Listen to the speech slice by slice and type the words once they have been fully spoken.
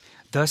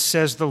Thus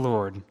says the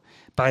Lord,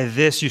 by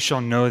this you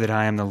shall know that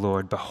I am the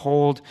Lord.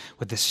 Behold,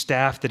 with the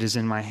staff that is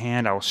in my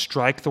hand, I will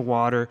strike the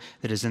water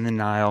that is in the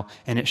Nile,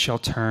 and it shall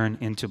turn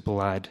into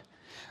blood.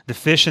 The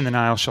fish in the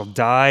Nile shall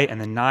die, and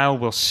the Nile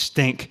will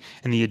stink,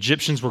 and the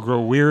Egyptians will grow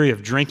weary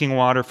of drinking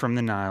water from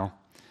the Nile.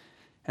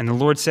 And the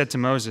Lord said to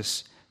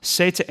Moses,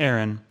 say to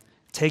Aaron,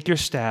 take your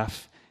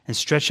staff and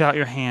stretch out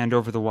your hand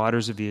over the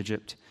waters of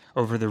Egypt,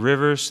 over the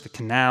rivers, the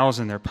canals,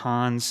 and their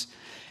ponds,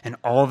 and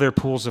all their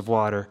pools of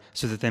water,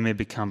 so that they may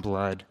become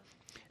blood.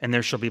 And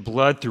there shall be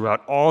blood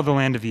throughout all the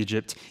land of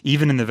Egypt,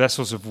 even in the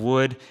vessels of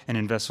wood and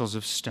in vessels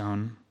of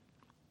stone.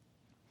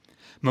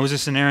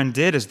 Moses and Aaron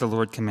did as the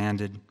Lord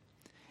commanded.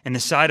 In the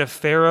sight of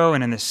Pharaoh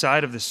and in the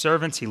sight of the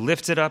servants, he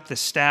lifted up the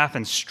staff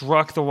and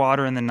struck the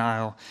water in the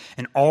Nile,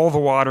 and all the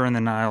water in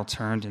the Nile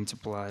turned into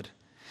blood.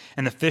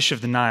 And the fish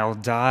of the Nile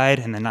died,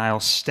 and the Nile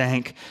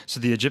stank, so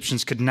the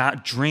Egyptians could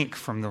not drink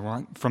from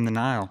the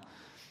Nile.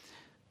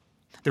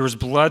 There was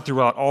blood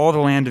throughout all the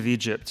land of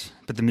Egypt,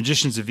 but the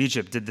magicians of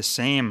Egypt did the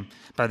same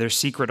by their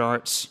secret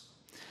arts.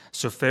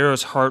 So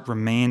Pharaoh's heart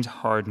remained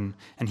hardened,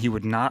 and he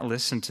would not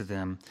listen to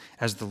them,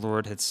 as the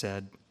Lord had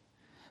said.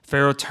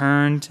 Pharaoh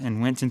turned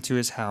and went into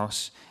his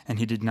house, and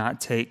he did not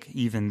take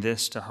even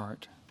this to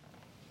heart.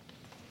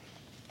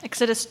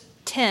 Exodus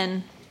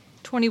 10,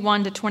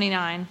 21 to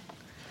 29.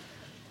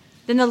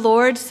 Then the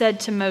Lord said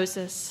to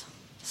Moses,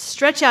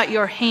 stretch out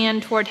your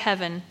hand toward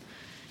heaven,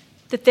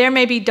 that there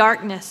may be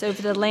darkness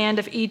over the land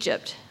of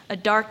Egypt, a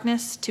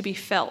darkness to be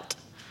felt.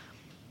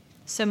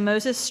 So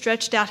Moses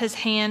stretched out his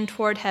hand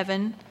toward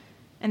heaven,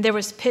 and there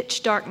was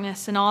pitch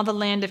darkness in all the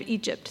land of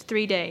Egypt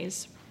 3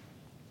 days.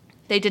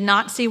 They did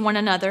not see one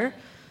another,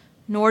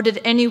 nor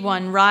did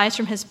anyone rise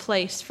from his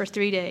place for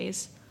 3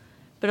 days.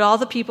 But all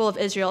the people of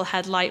Israel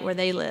had light where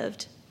they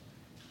lived.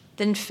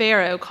 Then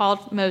Pharaoh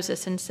called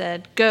Moses and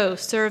said, go,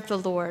 serve the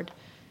Lord.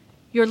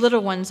 Your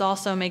little ones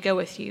also may go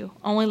with you.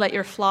 Only let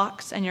your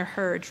flocks and your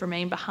herds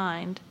remain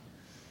behind.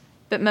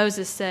 But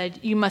Moses said,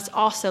 you must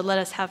also let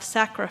us have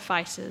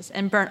sacrifices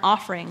and burnt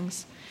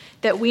offerings,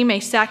 that we may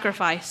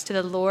sacrifice to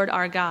the Lord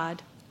our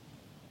God.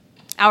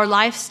 Our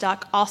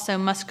livestock also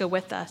must go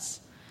with us.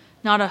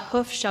 Not a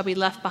hoof shall be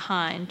left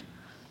behind,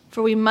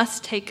 for we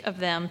must take of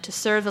them to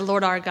serve the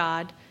Lord our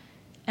God,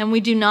 and we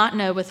do not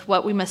know with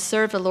what we must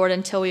serve the Lord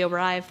until we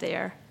arrive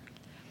there.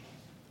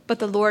 But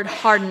the Lord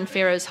hardened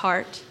Pharaoh's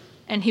heart,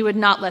 and he would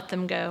not let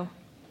them go.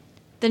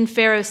 Then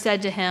Pharaoh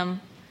said to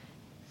him,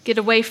 get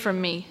away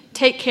from me.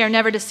 Take care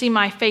never to see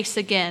my face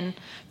again,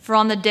 for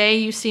on the day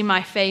you see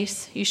my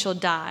face, you shall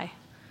die.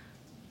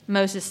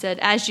 Moses said,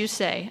 as you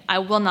say, I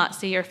will not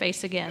see your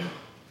face again.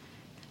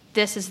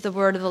 This is the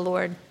word of the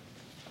Lord.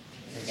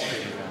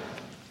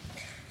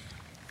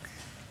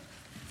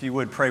 If you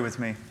would, pray with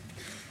me.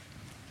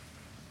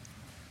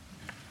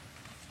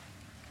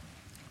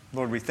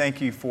 Lord, we thank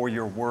you for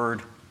your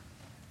word.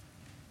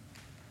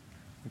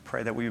 We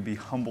pray that we would be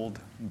humbled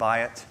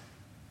by it.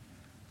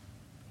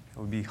 That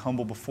we would be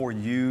humble before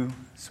you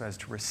so as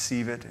to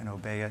receive it and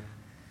obey it.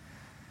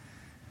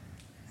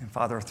 And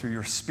Father, through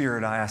your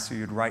Spirit, I ask that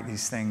you would write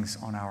these things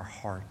on our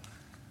heart.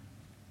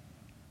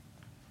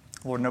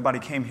 Lord, nobody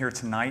came here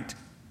tonight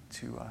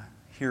to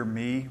hear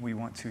me. We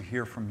want to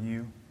hear from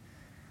you.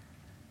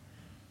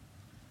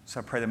 So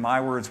I pray that my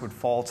words would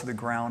fall to the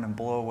ground and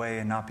blow away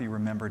and not be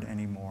remembered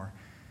anymore.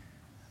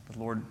 But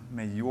Lord,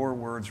 may your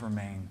words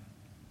remain,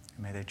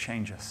 and may they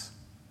change us.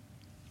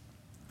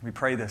 We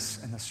pray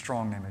this in the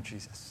strong name of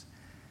Jesus.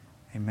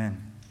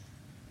 Amen.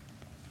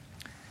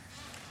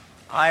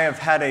 I have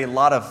had a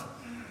lot of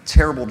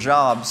terrible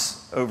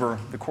jobs over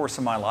the course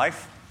of my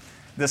life,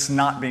 this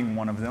not being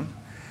one of them.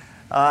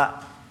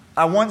 I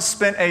once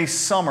spent a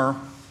summer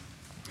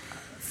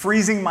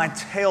freezing my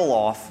tail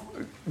off,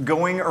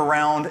 going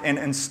around and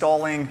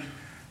installing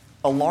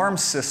alarm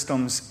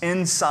systems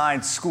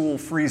inside school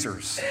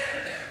freezers.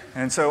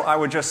 And so I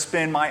would just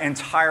spend my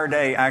entire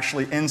day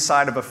actually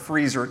inside of a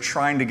freezer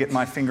trying to get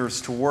my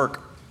fingers to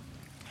work.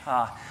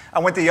 I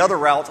went the other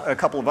route a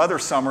couple of other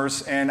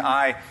summers, and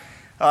I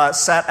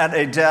sat at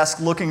a desk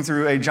looking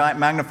through a giant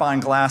magnifying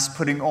glass,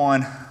 putting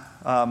on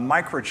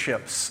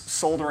microchips,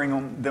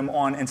 soldering them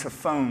on into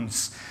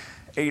phones,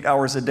 8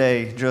 hours a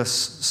day,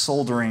 just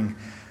soldering.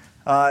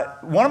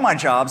 One of my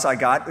jobs I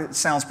got, it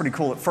sounds pretty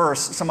cool at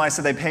first. Somebody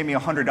said they'd pay me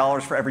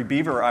 $100 for every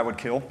beaver I would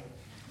kill.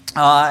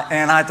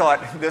 And I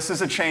thought, this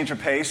is a change of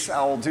pace.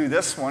 I'll do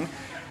this one.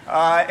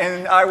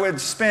 And I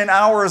would spend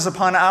hours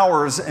upon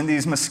hours in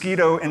these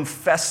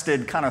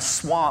mosquito-infested kind of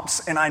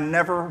swamps, and I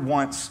never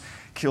once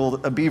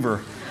killed a beaver.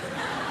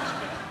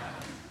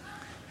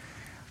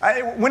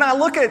 When I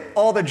look at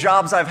all the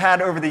jobs I've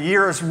had over the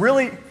years,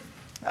 really,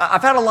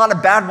 I've had a lot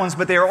of bad ones,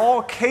 but they are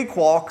all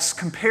cakewalks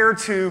compared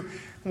to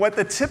what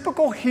the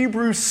typical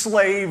Hebrew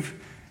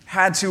slave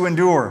had to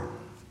endure.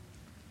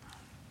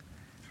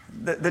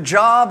 The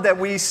job that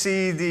we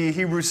see the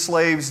Hebrew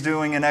slaves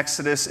doing in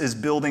Exodus is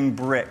building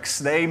bricks.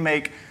 They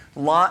make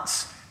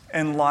lots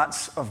and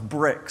lots of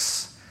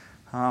bricks.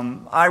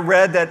 I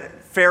read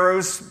that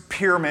Pharaoh's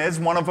pyramids,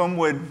 one of them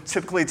would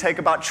typically take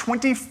about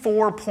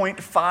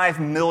 24.5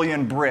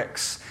 million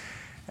bricks.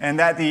 and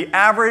that the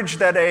average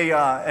that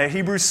a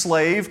Hebrew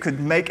slave could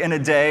make in a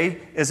day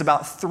is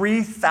about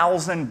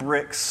 3,000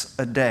 bricks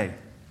a day.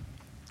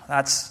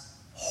 That's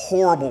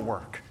horrible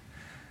work.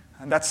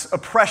 And that's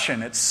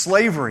oppression. It's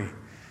slavery.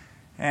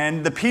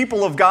 And the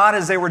people of God,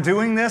 as they were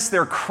doing this,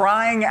 they're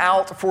crying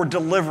out for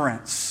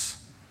deliverance.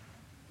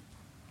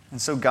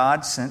 And so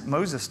God sent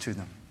Moses to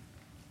them.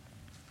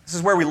 This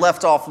is where we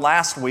left off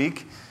last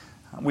week.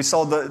 We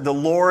saw the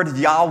Lord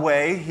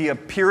Yahweh. He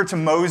appeared to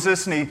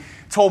Moses and he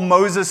told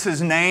Moses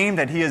his name,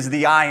 that he is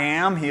the I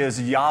Am, he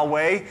is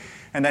Yahweh,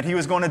 and that he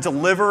was going to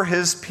deliver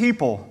his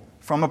people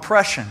from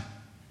oppression.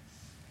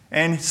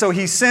 And so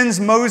he sends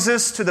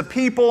Moses to the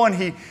people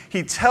and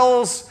he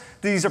tells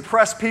these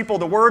oppressed people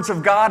the words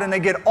of God, and they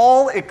get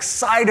all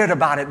excited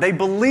about it. They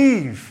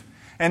believe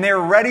and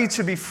they're ready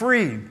to be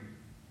freed.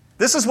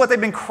 This is what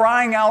they've been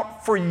crying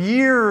out for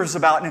years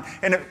about.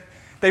 And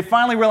they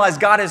finally realize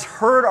God has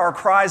heard our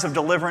cries of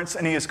deliverance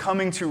and he is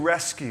coming to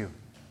rescue.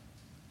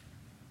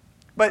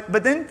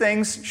 But then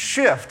things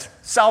shift.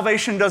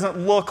 Salvation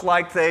doesn't look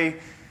like they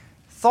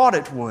thought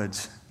it would.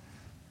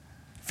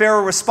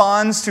 Pharaoh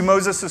responds to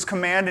Moses'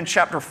 command in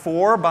chapter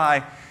 4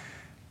 by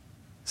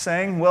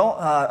saying, well,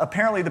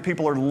 apparently the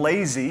people are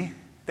lazy.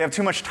 They have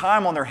too much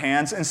time on their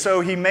hands, and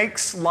so he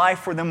makes life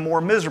for them more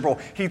miserable.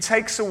 He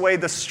takes away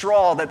the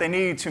straw that they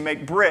need to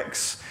make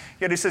bricks.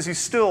 Yet he says you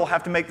still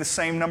have to make the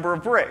same number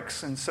of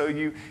bricks. And so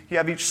you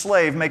have each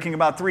slave making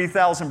about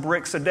 3,000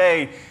 bricks a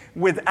day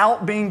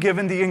without being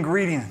given the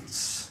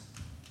ingredients.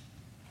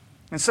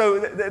 And so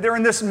they're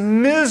in this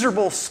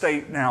miserable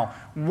state now,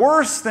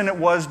 worse than it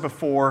was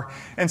before.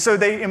 And so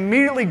they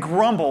immediately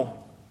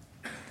grumble.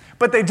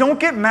 But they don't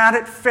get mad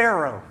at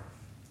Pharaoh.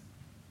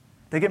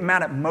 They get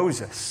mad at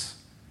Moses.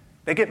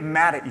 They get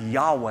mad at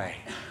Yahweh.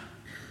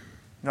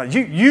 Now,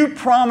 you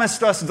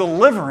promised us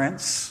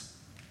deliverance.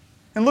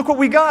 And look what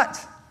we got.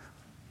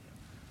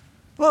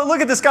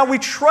 Look at this, God. We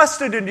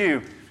trusted in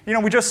you. You know,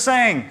 we just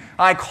sang,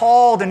 I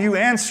called and you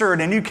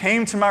answered and you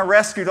came to my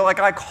rescue. They're like,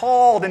 I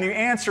called and you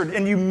answered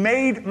and you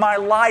made my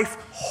life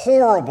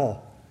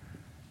horrible.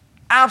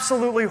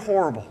 Absolutely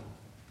horrible.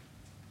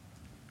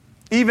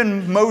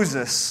 Even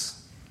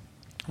Moses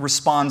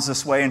responds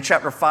this way. In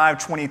chapter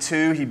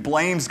 5:22, he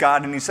blames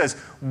God and he says,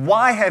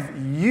 why have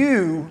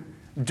you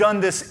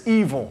done this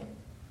evil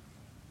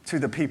to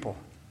the people?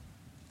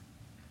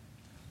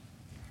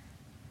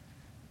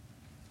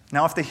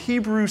 Now, if the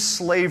Hebrew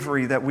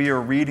slavery that we are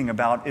reading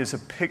about is a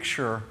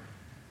picture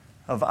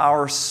of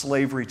our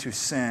slavery to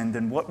sin,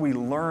 then what we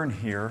learn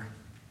here,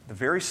 the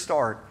very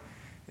start,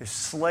 is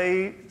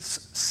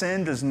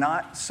sin does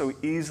not so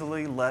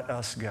easily let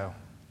us go.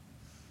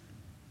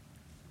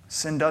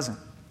 Sin doesn't.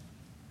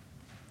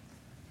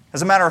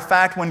 As a matter of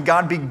fact, when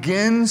God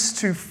begins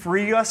to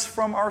free us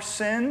from our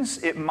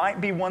sins, it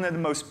might be one of the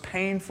most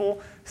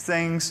painful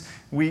things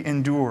we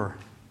endure.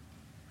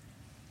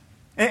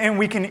 And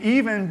we can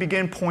even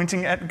begin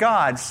pointing at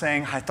God,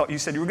 saying, I thought you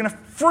said you were going to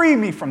free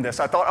me from this.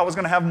 I thought I was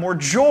going to have more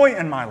joy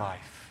in my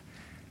life.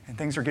 And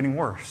things are getting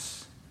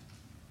worse.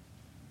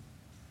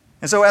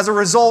 And so as a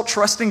result,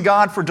 trusting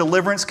God for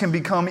deliverance can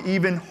become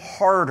even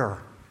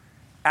harder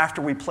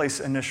after we place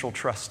initial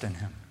trust in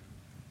Him.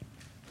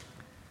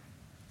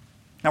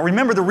 Now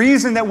remember, the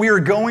reason that we are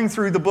going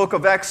through the book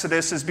of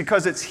Exodus is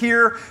because it's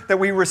here that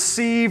we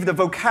receive the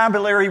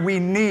vocabulary we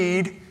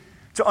need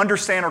to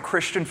understand our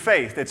Christian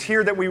faith. It's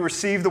here that we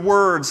receive the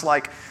words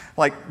like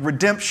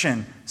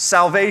redemption,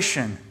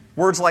 salvation,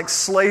 words like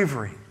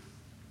slavery.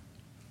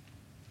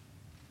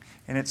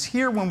 And it's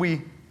here when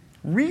we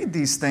read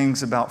these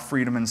things about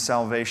freedom and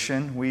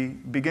salvation, we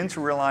begin to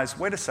realize,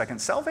 wait a second,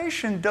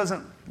 salvation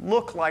doesn't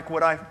look like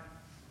what I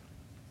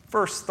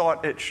first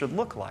thought it should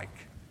look like.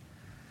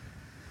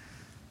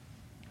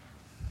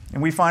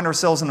 And we find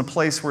ourselves in a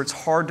place where it's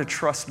hard to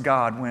trust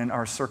God when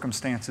our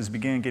circumstances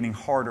begin getting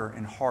harder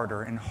and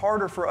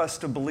harder for us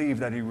to believe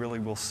that He really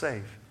will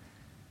save.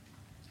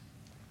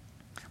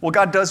 Well,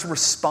 God does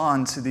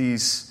respond to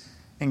these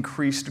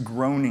increased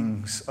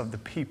groanings of the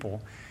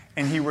people,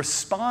 and He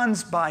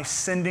responds by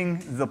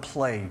sending the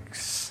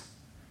plagues.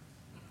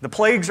 The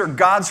plagues are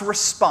God's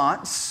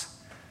response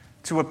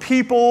to a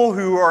people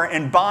who are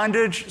in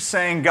bondage,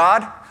 saying,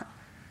 God,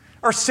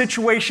 our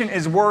situation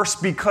is worse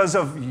because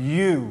of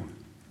you.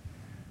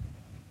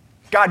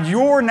 God,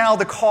 you're now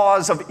the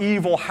cause of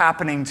evil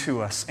happening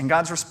to us. And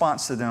God's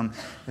response to them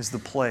is the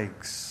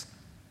plagues.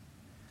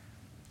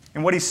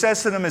 And what He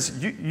says to them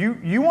is,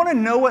 you want to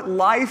know what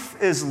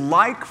life is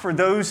like for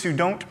those who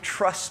don't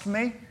trust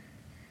me?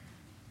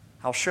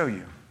 I'll show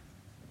you.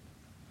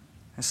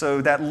 And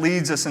so that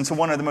leads us into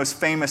one of the most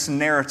famous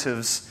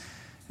narratives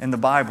in the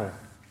Bible.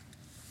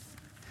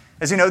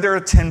 As you know, there are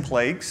 10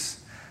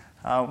 plagues.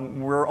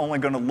 We're only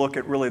going to look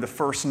at really the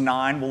first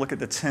 9. We'll look at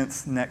the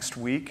 10th next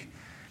week.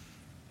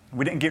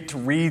 We didn't get to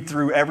read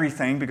through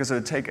everything because it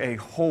would take a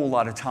whole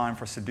lot of time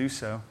for us to do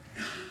so.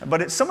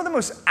 But it's some of the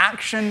most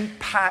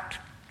action-packed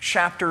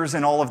chapters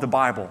in all of the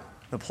Bible,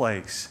 the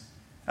plagues.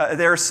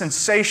 They're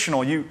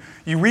sensational. You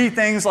read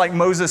things like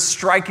Moses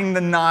striking the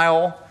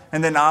Nile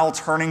and the Nile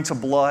turning to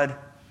blood.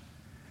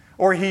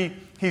 Or he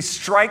he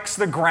strikes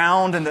the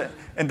ground,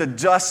 and the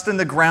dust in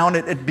the ground,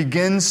 it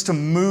begins to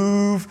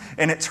move,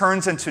 and it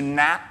turns into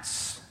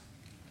gnats.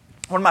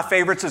 One of my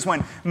favorites is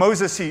when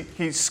Moses,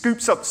 he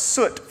scoops up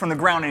soot from the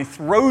ground and he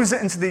throws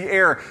it into the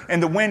air,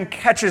 and the wind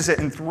catches it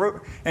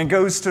and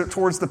goes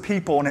towards the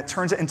people, and it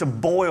turns it into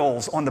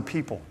boils on the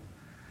people.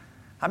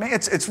 I mean,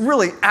 it's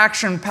really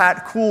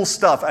action-packed, cool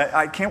stuff.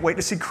 I can't wait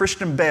to see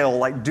Christian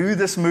Bale do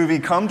this movie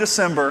come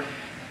December.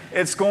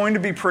 It's going to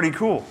be pretty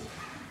cool.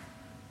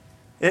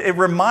 It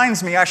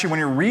reminds me, actually, when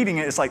you're reading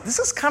it, it's like, this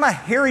is kind of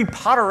Harry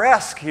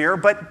Potter-esque here,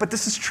 but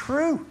this is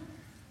true.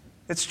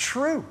 It's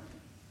true.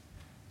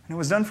 And it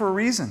was done for a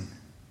reason.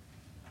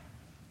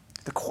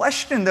 The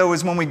question, though,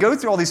 is when we go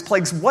through all these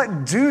plagues,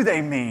 what do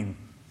they mean?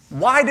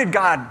 Why did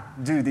God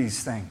do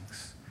these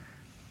things?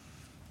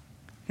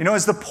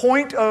 Is the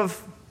point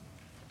of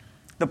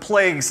the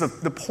plagues,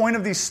 the point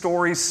of these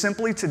stories,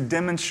 simply to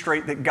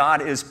demonstrate that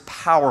God is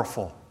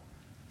powerful?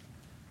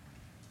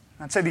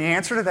 I'd say the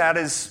answer to that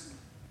is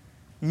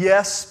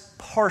yes,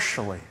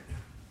 partially.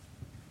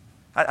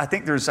 I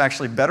think there's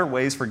actually better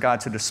ways for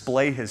God to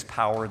display his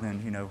power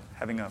than,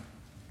 having a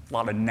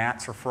lot of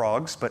gnats or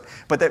frogs, but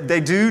they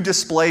do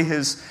display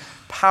his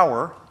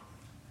power.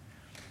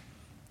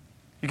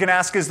 You can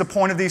ask, is the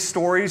point of these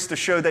stories to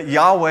show that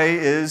Yahweh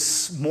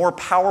is more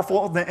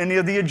powerful than any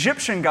of the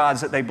Egyptian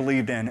gods that they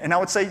believed in? And I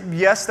would say,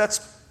 yes, that's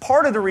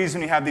part of the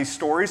reason you have these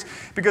stories,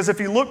 because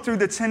if you look through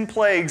the 10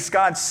 plagues,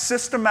 God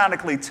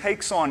systematically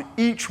takes on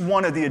each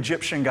one of the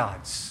Egyptian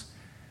gods,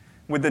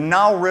 with the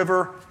Nile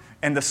River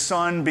and the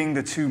sun being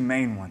the two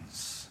main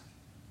ones.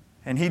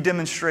 And he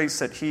demonstrates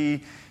that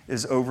he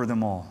is over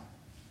them all.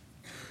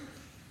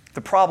 The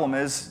problem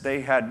is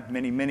they had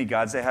many, many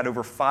gods. They had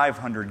over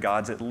 500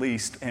 gods at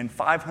least, and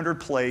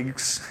 500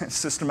 plagues,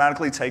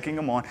 systematically taking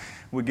them on,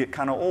 would get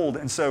kind of old.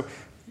 And so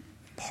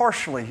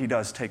partially he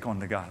does take on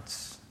the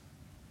gods.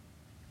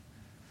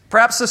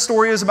 Perhaps the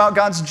story is about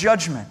God's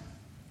judgment.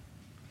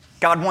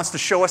 God wants to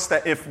show us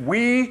that if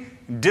we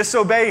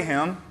disobey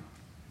him,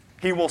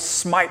 he will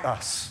smite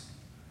us.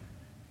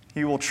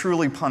 He will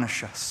truly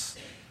punish us.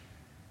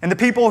 And the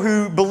people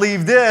who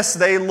believe this,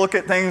 they look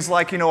at things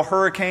like,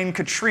 Hurricane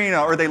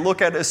Katrina, or they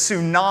look at a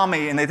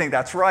tsunami and they think,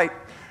 that's right,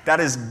 that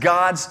is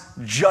God's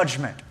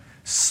judgment,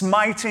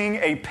 smiting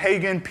a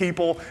pagan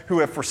people who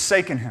have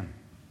forsaken him.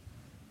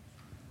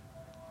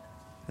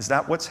 Is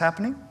that what's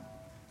happening?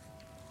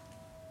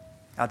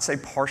 I'd say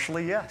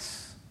partially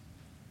yes.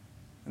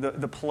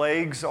 The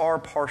plagues are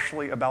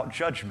partially about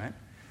judgment,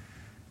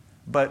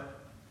 but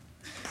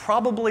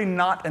probably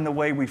not in the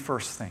way we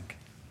first think.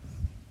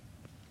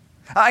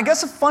 I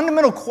guess a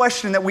fundamental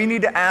question that we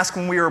need to ask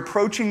when we are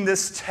approaching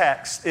this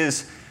text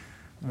is,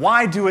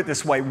 why do it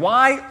this way?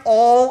 Why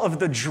all of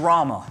the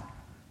drama?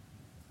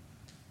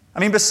 I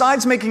mean,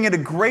 besides making it a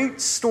great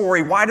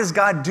story, why does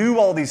God do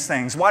all these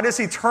things? Why does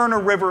he turn a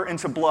river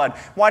into blood?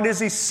 Why does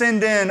he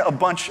send in a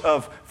bunch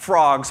of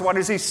frogs? Why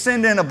does he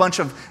send in a bunch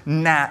of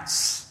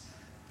gnats?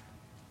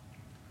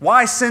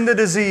 Why send a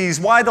disease?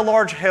 Why the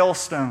large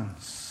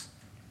hailstones?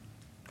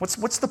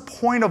 What's the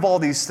point of all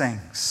these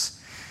things?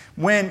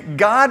 When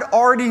God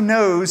already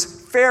knows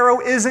Pharaoh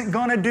isn't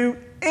going to do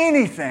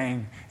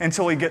anything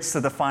until he gets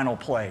to the final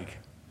plague.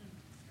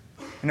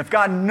 And if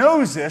God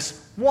knows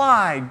this,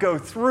 why go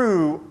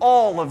through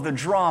all of the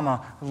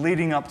drama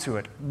leading up to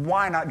it?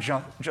 Why not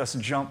just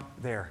jump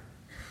there?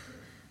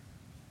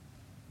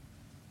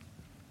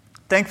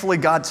 Thankfully,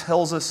 God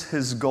tells us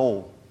his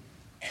goal.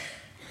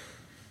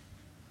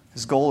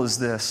 His goal is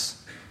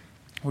this.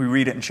 We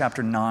read it in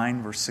chapter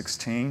 9, verse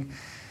 16.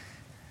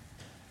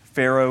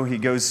 Pharaoh, he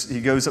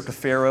goes up to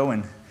Pharaoh,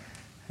 and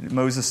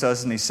Moses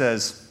does, and he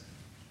says,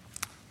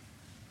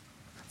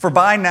 "For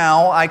by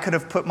now I could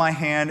have put my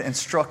hand and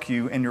struck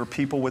you and your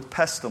people with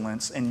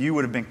pestilence, and you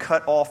would have been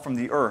cut off from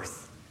the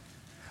earth.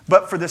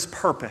 But for this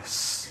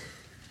purpose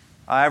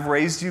I have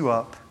raised you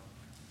up,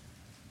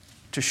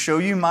 to show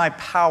you my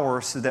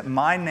power, so that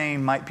my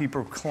name might be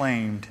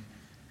proclaimed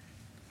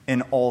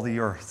in all the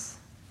earth."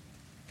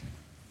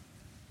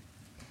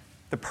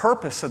 The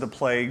purpose of the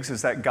plagues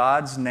is that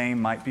God's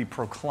name might be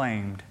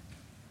proclaimed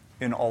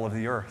in all of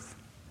the earth.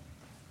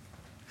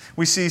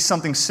 We see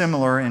something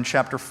similar in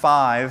chapter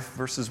 5,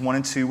 verses 1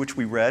 and 2, which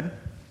we read.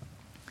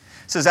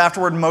 It says,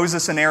 "Afterward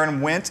Moses and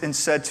Aaron went and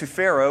said to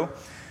Pharaoh,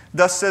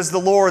 'Thus says the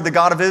Lord, the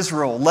God of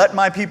Israel, let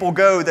my people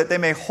go, that they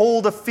may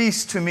hold a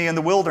feast to me in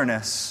the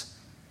wilderness.'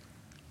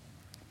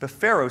 But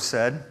Pharaoh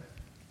said,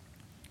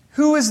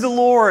 'Who is the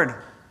Lord,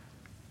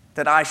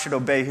 that I should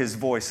obey his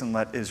voice and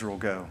let Israel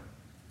go?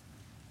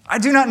 I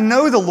do not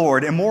know the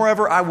Lord, and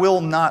moreover, I will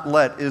not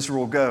let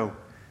Israel go.'"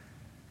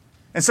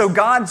 And so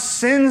God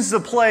sends the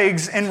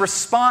plagues in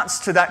response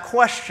to that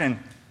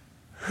question.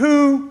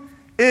 Who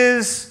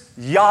is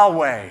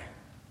Yahweh?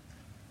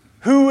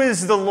 Who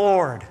is the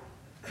Lord,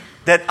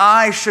 that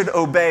I should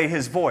obey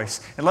his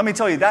voice? And let me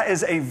tell you, that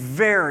is a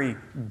very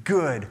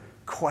good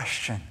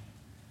question.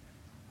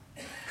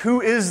 Who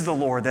is the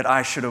Lord that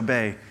I should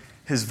obey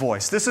his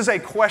voice? This is a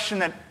question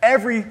that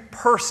every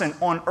person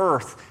on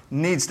earth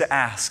needs to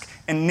ask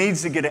and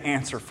needs to get an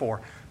answer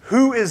for.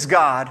 Who is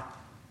God,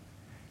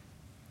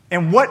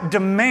 And what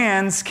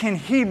demands can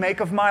he make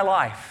of my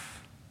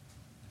life?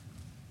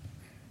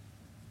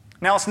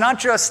 Now, it's not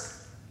just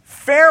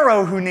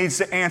Pharaoh who needs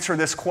to answer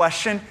this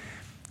question.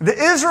 The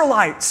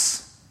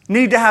Israelites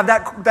need to have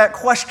that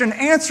question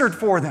answered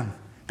for them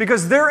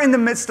because they're in the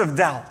midst of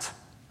doubt.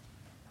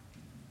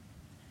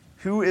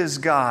 Who is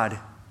God,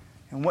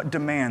 and what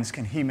demands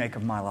can he make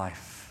of my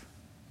life?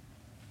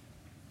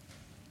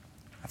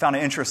 I found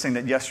it interesting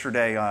that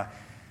yesterday,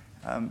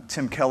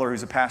 Tim Keller,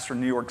 who's a pastor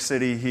in New York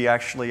City, he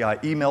actually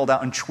emailed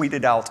out and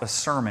tweeted out a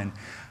sermon.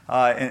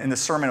 In the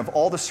sermon, of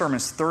all the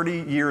sermons,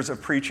 30 years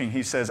of preaching,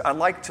 he says, I'd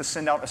like to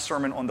send out a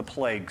sermon on the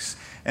plagues.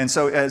 And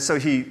so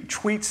he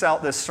tweets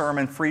out this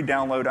sermon, free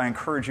download. I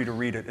encourage you to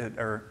read it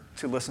or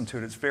to listen to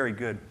it. It's very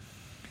good.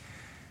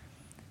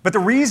 But the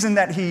reason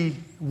that he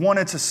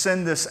wanted to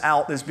send this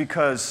out is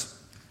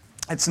because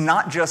it's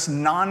not just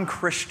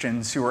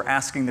non-Christians who are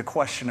asking the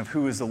question of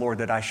who is the Lord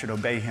that I should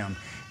obey him.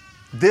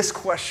 This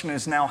question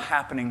is now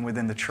happening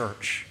within the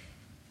church.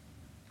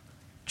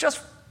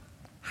 Just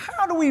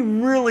how do we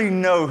really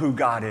know who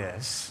God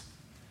is?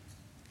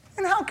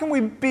 And how can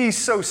we be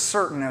so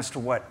certain as to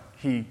what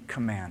he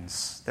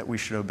commands that we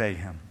should obey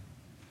him?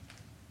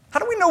 How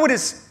do we know what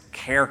his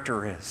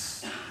character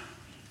is?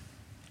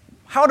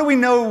 How do we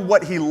know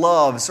what he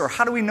loves, or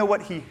how do we know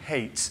what he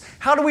hates?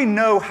 How do we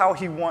know how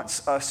he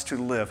wants us to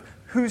live?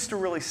 Who's to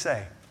really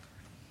say?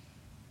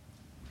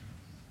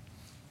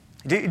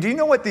 Do you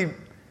know what the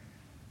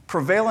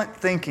prevalent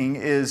thinking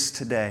is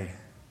today?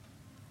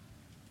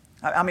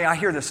 I mean, I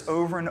hear this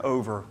over and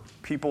over.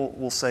 People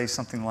will say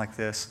something like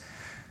this: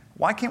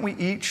 why can't we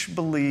each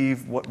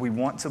believe what we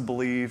want to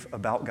believe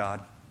about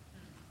God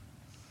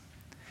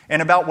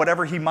and about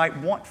whatever he might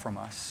want from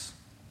us,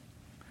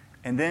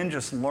 and then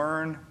just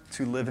learn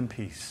to live in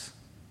peace?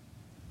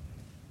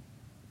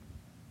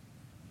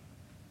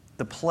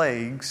 The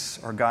plagues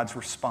are God's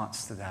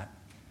response to that.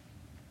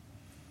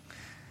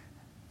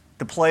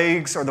 The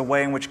plagues are the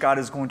way in which God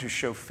is going to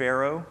show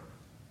Pharaoh,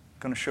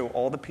 going to show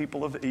all the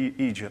people of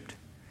Egypt,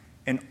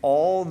 and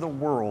all the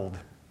world.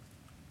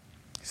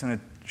 He's going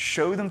to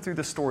show them through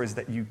the stories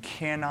that you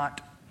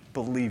cannot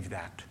believe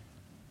that.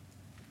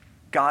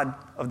 God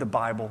of the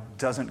Bible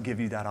doesn't give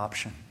you that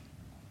option.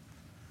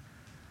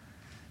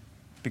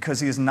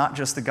 Because he is not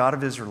just the God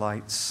of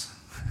Israelites.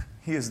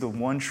 He is the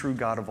one true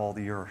God of all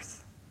the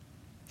earth.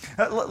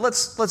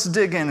 Let's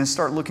dig in and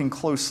start looking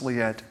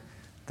closely at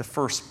the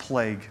first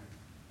plague,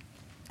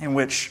 in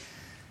which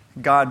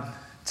God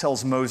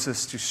tells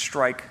Moses to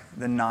strike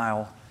the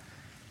Nile,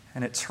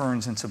 and it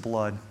turns into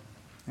blood.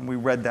 And we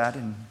read that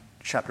in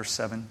chapter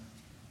 7.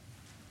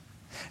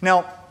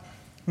 Now,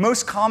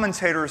 most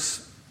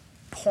commentators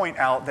point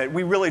out that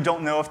we really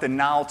don't know if the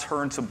Nile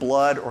turned to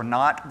blood or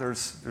not.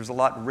 There's a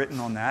lot written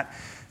on that.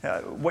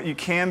 What you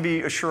can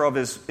be assured of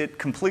is it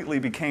completely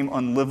became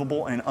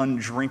unlivable and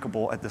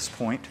undrinkable at this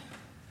point,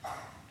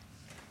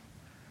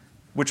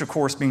 which, of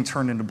course, being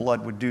turned into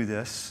blood would do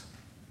this.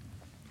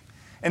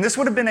 And this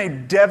would have been a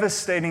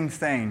devastating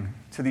thing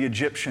to the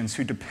Egyptians,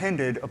 who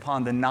depended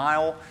upon the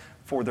Nile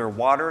for their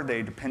water.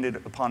 They depended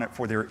upon it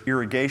for their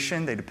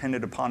irrigation. They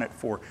depended upon it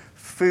for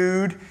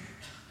food.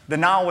 The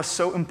Nile was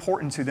so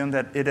important to them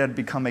that it had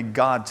become a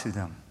god to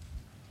them.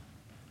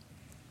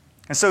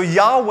 And so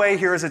Yahweh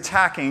here is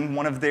attacking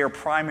one of their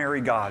primary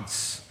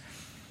gods.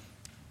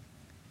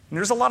 And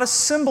there's a lot of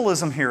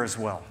symbolism here as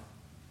well,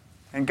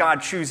 and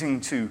God choosing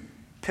to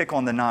pick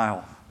on the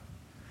Nile.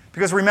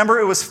 Because remember,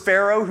 it was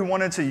Pharaoh who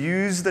wanted to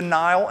use the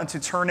Nile and to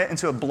turn it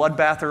into a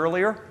bloodbath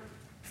earlier.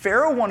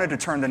 Pharaoh wanted to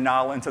turn the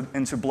Nile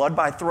into blood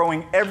by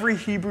throwing every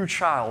Hebrew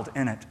child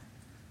in it.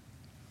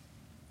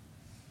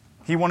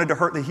 He wanted to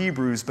hurt the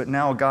Hebrews, but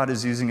now God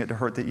is using it to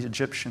hurt the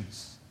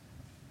Egyptians.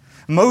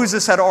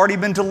 Moses had already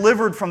been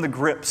delivered from the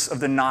grips of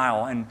the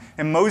Nile,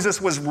 and Moses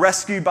was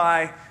rescued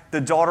by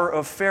the daughter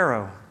of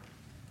Pharaoh.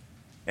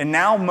 And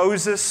now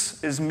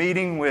Moses is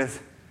meeting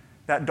with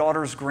that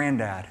daughter's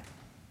granddad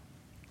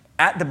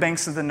at the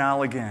banks of the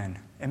Nile again,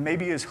 and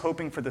maybe is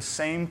hoping for the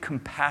same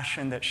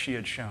compassion that she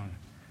had shown,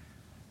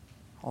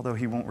 although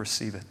he won't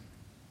receive it.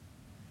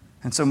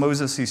 And so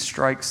Moses, he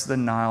strikes the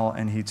Nile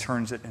and he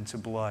turns it into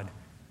blood.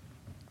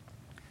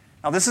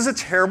 Now, this is a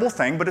terrible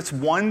thing, but it's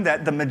one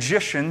that the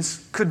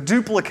magicians could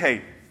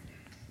duplicate.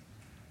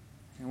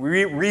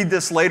 We read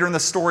this later in the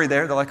story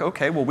there. They're like,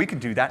 okay, well, we could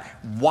do that.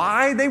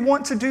 Why they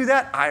want to do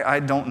that, I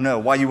don't know.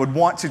 Why you would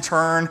want to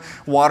turn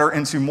water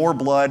into more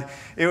blood.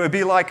 It would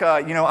be like,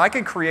 I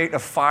could create a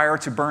fire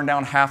to burn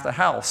down half the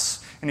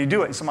house. And you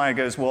do it, and somebody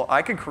goes, well,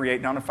 I could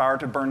create down a fire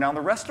to burn down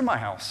the rest of my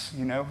house.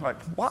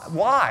 Like,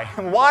 why?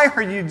 Why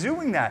are you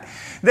doing that?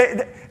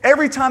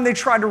 Every time they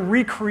try to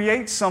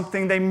recreate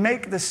something, they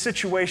make the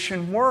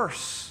situation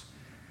worse.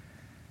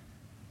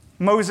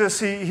 Moses,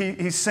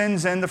 he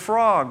sends in the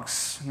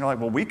frogs. And you're like,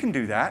 well, we can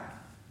do that.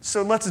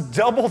 So let's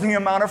double the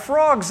amount of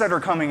frogs that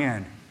are coming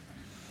in.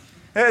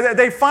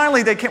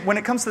 When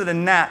it comes to the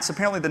gnats,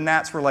 apparently the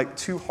gnats were like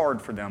too hard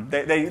for them.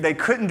 They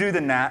couldn't do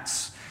the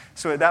gnats.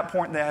 So at that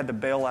point, they had to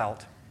bail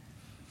out.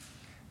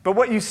 But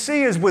what you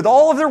see is with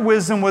all of their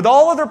wisdom, with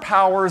all of their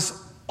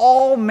powers,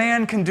 all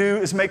man can do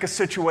is make a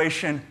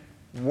situation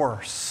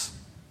worse,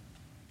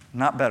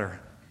 not better.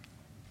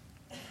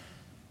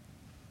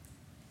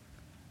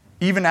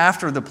 Even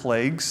after the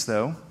plagues,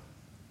 though,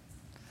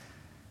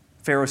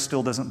 Pharaoh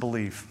still doesn't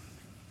believe.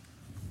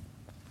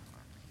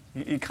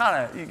 You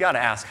got to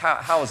ask,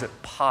 how is it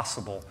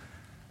possible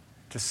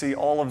to see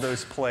all of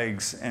those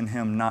plagues and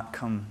him not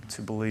come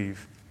to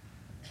believe?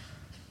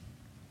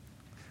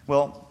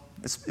 Well,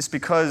 it's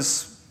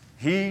because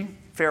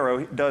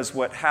Pharaoh, does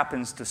what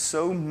happens to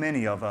so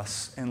many of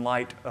us in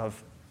light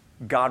of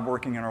God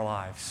working in our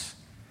lives.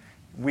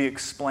 We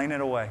explain it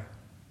away.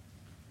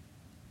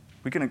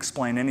 We can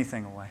explain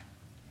anything away.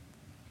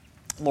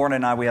 Lauren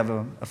and I, we have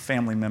a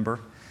family member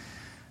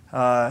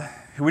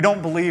who we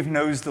don't believe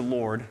knows the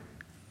Lord.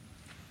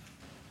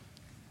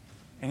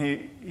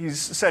 And he's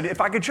said, if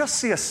I could just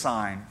see a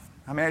sign,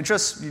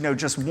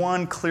 just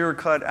one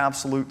clear-cut,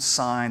 absolute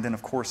sign, then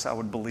of course I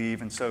would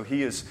believe. And so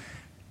he has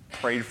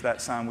prayed for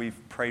that sign. We've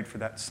prayed for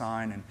that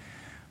sign.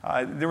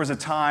 And there was a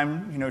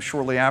time,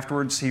 shortly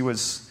afterwards, he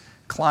was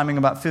climbing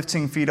about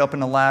 15 feet up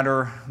in a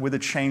ladder with a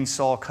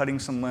chainsaw, cutting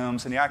some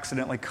limbs, and he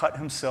accidentally cut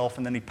himself,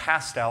 and then he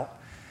passed out.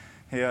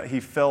 He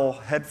fell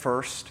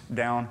headfirst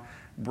down,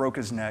 broke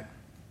his neck,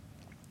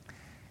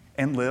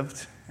 and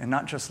lived. And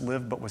not just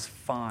lived, but was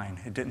fine.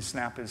 It didn't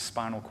snap his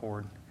spinal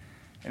cord.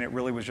 And it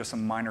really was just a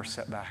minor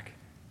setback.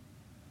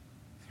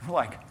 We're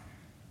like,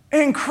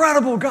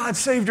 incredible, God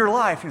saved your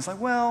life. And he's like,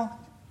 well,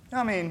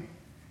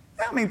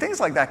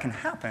 things like that can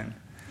happen.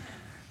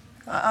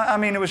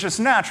 It was just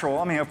natural.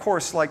 Of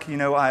course,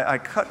 I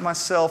cut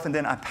myself and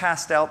then I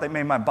passed out. They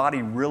made my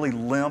body really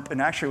limp.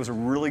 And actually, it was a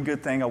really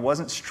good thing. I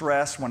wasn't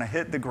stressed when I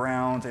hit the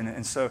ground.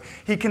 And so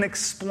he can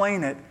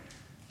explain it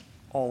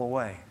all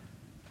away.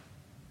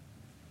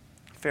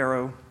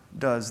 Pharaoh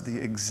does the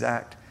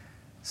exact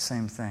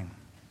same thing.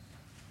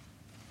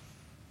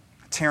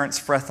 Terence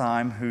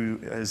Fretheim, who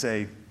is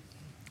a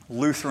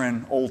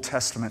Lutheran Old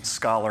Testament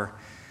scholar,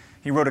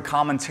 he wrote a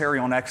commentary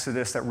on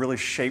Exodus that really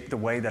shaped the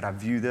way that I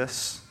view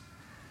this.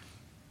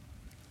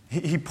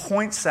 He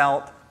points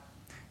out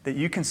that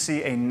you can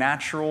see a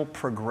natural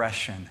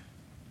progression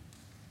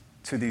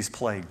to these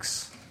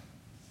plagues.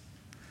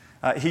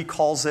 He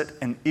calls it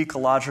an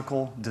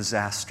ecological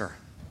disaster.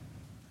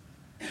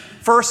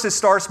 First, it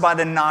starts by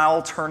the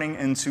Nile turning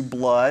into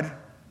blood,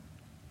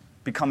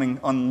 becoming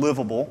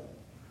unlivable.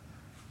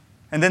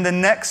 And then the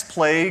next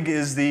plague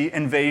is the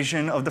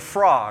invasion of the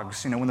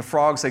frogs. When the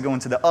frogs, they go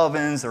into the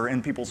ovens, they're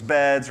in people's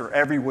beds, or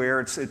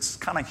everywhere. It's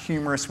kind of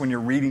humorous when you're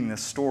reading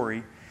this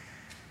story.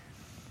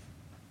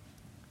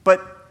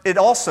 But it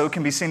also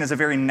can be seen as a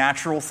very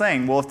natural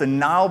thing. Well, if the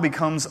Nile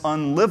becomes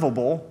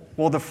unlivable,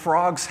 well, the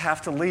frogs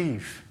have to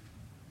leave.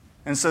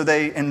 And so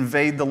they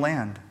invade the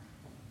land.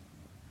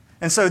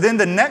 And so then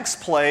the next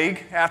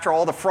plague, after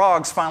all the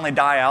frogs finally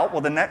die out,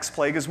 well, the next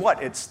plague is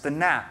what? It's the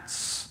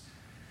gnats.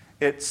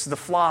 It's the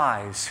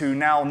flies who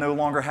now no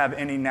longer have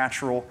any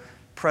natural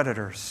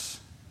predators.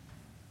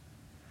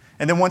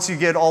 And then once you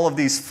get all of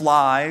these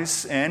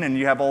flies in and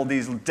you have all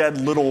these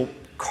dead little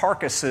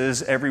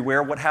carcasses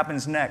everywhere, what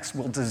happens next?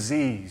 Well,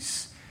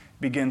 disease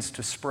begins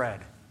to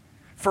spread.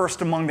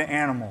 First among the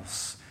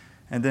animals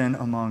and then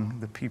among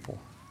the people.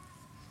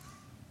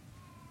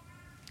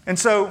 And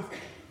so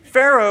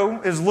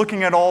Pharaoh is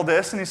looking at all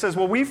this and he says,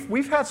 well,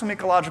 we've had some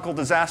ecological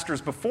disasters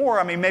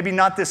before. Maybe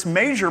not this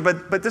major,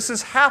 but this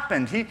has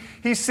happened.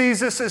 He sees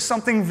this as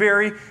something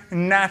very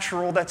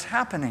natural that's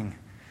happening,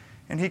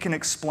 and he can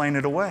explain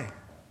it away.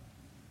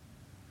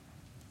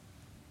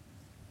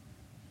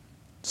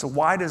 So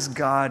why does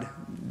God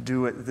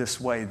do it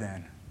this way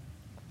then?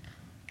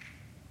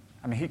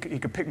 He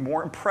could pick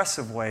more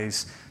impressive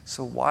ways,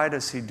 so why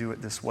does he do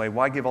it this way?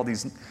 Why give all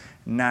these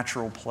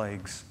natural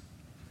plagues?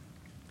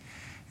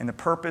 And the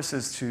purpose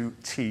is to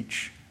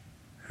teach,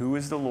 who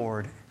is the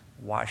Lord?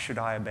 Why should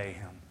I obey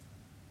him?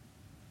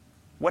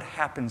 What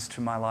happens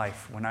to my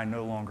life when I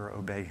no longer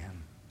obey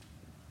him?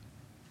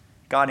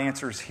 God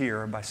answers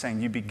here by saying,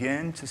 you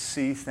begin to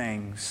see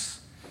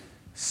things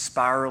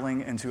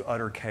spiraling into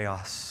utter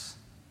chaos.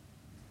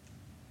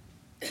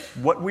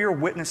 What we are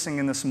witnessing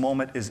in this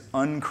moment is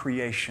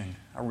uncreation.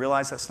 I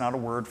realize that's not a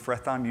word.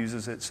 Fretheim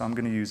uses it, so I'm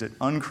going to use it.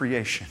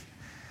 Uncreation.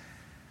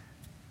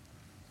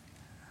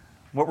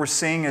 What we're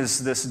seeing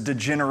is this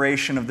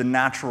degeneration of the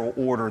natural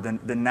order,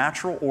 the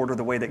natural order,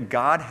 the way that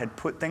God had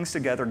put things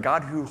together,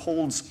 God who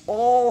holds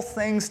all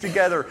things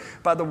together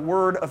by the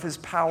word of his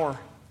power.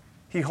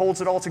 He holds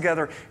it all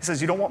together. He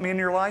says, you don't want me in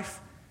your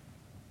life?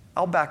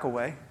 I'll back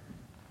away.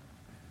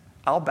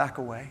 I'll back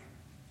away.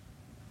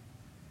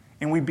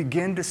 And we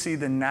begin to see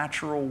the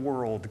natural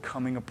world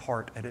coming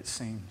apart at its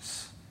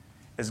seams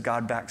as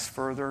God backs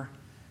further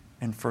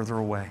and further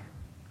away.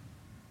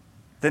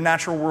 The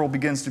natural world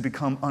begins to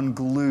become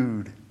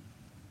unglued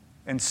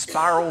and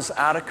spirals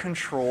out of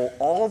control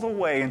all the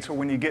way until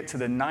when you get to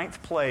the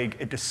 9th plague,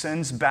 it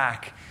descends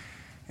back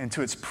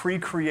into its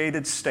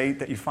pre-created state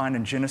that you find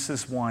in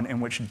Genesis 1,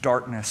 in which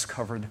darkness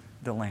covered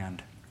the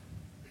land.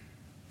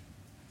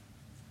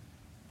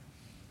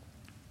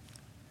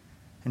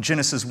 In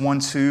Genesis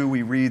 1:2,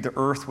 we read, the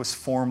earth was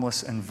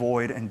formless and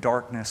void, and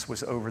darkness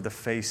was over the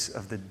face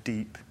of the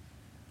deep.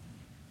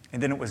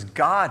 And then it was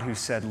God who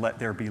said, let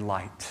there be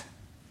light.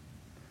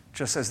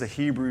 Just as the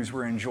Hebrews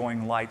were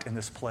enjoying light in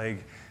this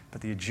plague,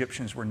 but the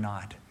Egyptians were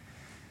not.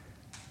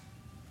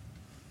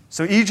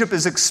 So Egypt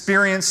is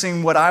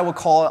experiencing what I would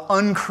call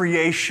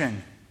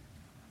uncreation,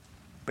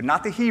 but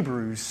not the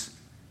Hebrews.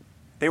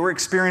 They were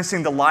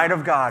experiencing the light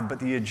of God, but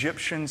the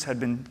Egyptians had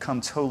become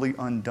totally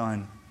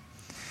undone.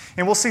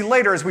 And we'll see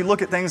later as we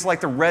look at things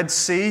like the Red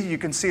Sea, you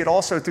can see it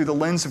also through the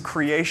lens of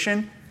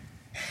creation.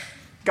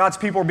 God's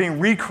people are being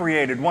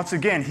recreated. Once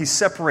again, He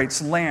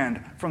separates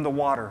land from the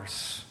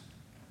waters.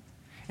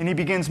 And He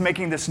begins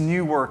making this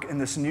new work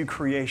and this new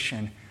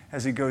creation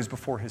as He goes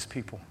before His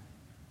people.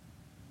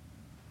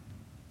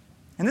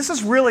 And this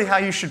is really how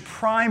you should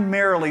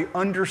primarily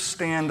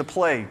understand the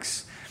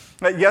plagues.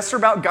 Yes, they're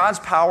about God's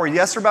power.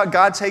 Yes, they're about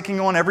God taking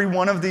on every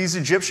one of these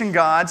Egyptian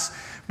gods.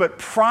 But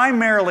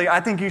primarily, I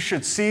think you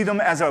should see them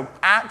as an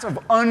act of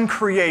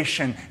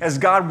uncreation, as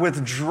God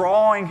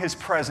withdrawing His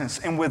presence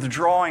and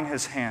withdrawing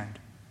His hand.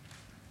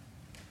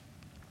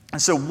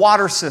 And so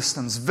water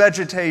systems,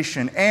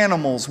 vegetation,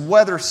 animals,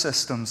 weather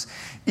systems,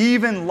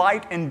 even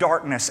light and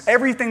darkness,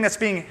 everything that's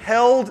being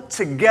held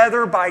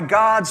together by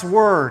God's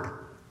Word.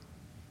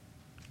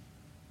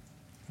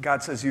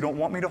 God says, you don't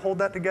want me to hold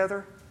that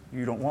together?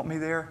 You don't want me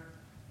there?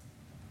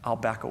 I'll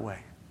back away.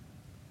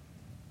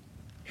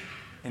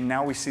 And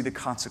now we see the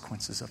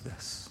consequences of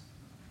this.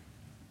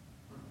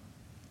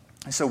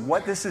 And so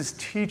what this is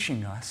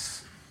teaching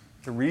us,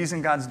 the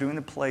reason God's doing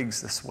the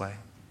plagues this way,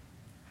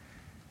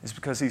 is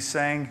because He's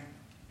saying,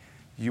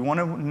 you want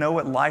to know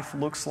what life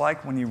looks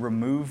like when you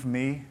remove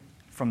me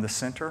from the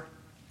center?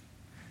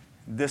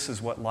 This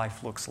is what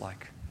life looks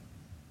like.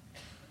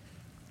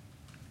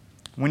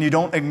 When you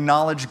don't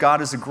acknowledge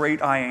God as a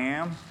great I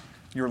am,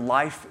 your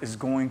life is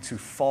going to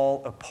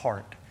fall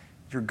apart.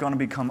 You're going to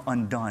become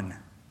undone.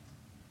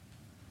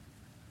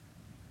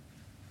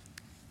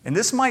 And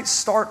this might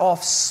start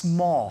off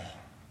small,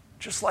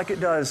 just like it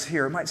does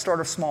here. It might start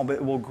off small, but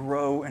it will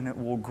grow and it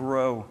will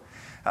grow.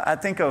 I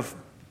think of,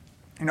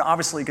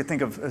 obviously you could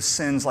think of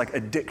sins like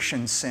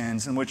addiction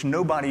sins, in which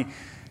nobody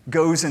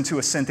goes into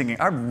a sin thinking,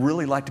 I'd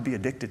really like to be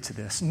addicted to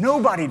this.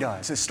 Nobody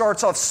does. It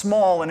starts off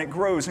small and it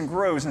grows and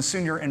grows, and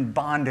soon you're in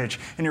bondage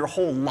and your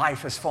whole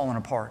life has fallen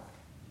apart.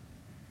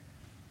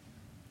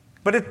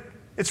 But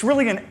it's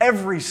really in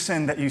every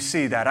sin that you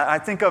see that. I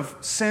think of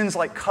sins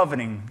like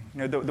coveting,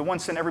 the one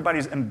sin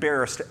everybody's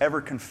embarrassed to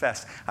ever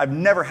confess. I've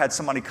never had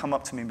somebody come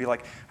up to me and be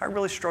like, I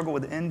really struggle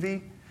with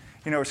envy.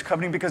 It's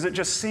coveting because it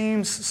just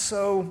seems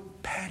so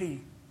petty.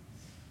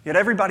 Yet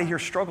everybody here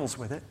struggles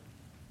with it.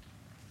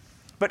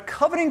 But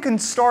coveting can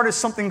start as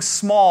something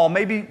small.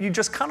 Maybe you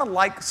just kind of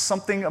like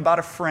something about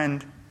a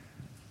friend.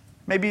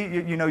 Maybe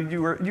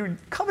you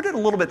coveted a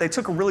little bit. They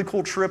took a really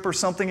cool trip or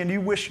something, and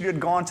you wish you had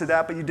gone to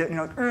that, but you didn't.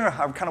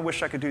 I kind of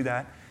wish I could do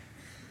that.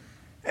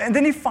 And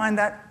then you find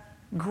that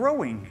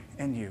growing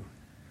in you.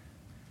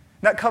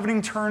 That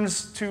coveting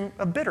turns to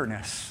a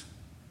bitterness.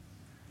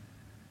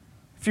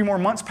 A few more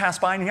months pass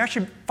by, and you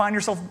actually find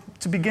yourself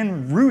to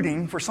begin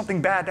rooting for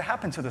something bad to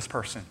happen to this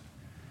person,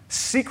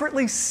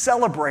 secretly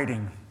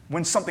celebrating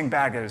when something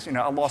bad goes.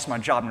 I lost my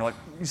job, and you're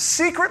like,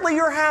 secretly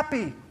you're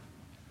happy.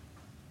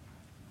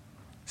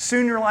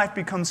 Soon your life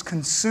becomes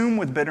consumed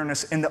with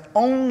bitterness, and the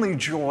only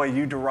joy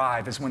you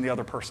derive is when the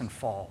other person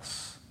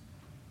falls.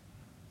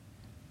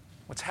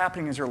 What's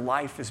happening is your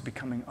life is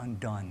becoming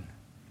undone.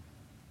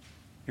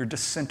 You're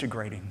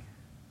disintegrating.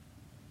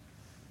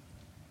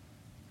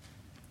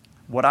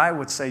 What I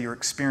would say you're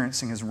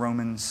experiencing is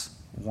Romans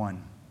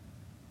 1.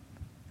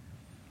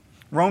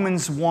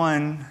 Romans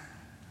 1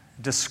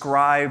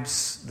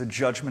 describes the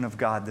judgment of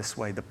God this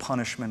way, the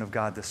punishment of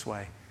God this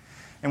way,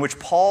 in which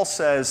Paul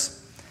says,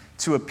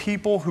 to a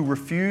people who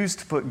refuse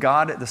to put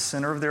God at the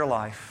center of their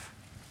life.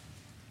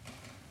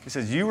 He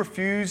says, you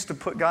refuse to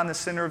put God in the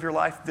center of your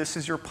life, this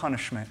is your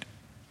punishment.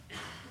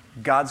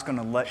 God's going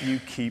to let you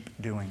keep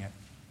doing it.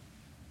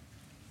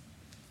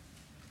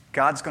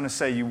 God's going to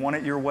say, you want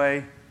it your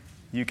way,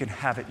 you can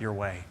have it your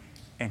way.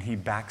 And He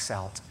backs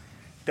out.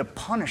 The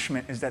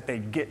punishment is that they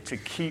get to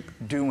keep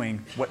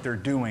doing what they're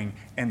doing,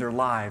 and their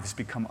lives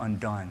become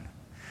undone.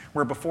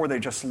 Where before they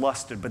just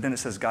lusted, but then it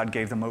says God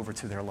gave them over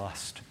to their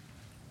lust.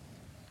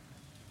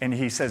 And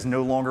He says,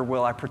 no longer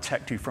will I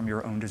protect you from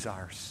your own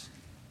desires.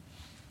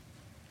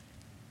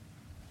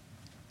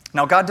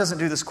 Now, God doesn't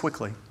do this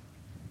quickly.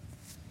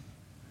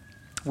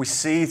 We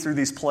see through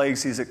these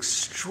plagues, He's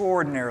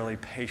extraordinarily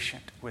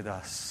patient with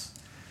us.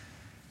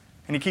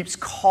 And He keeps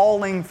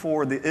calling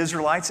for the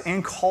Israelites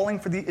and calling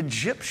for the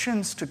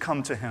Egyptians to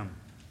come to Him.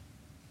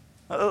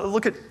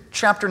 Look at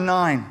chapter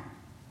 9,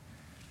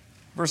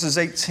 verses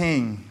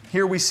 18.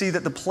 Here we see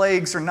that the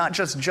plagues are not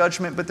just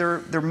judgment, but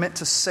they're meant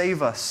to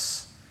save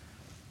us.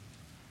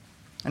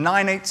 In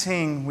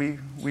 9:18,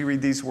 we read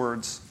these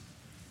words.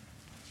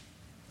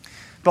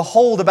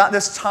 Behold, about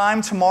this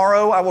time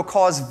tomorrow I will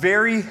cause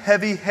very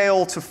heavy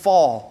hail to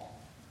fall,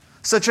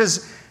 such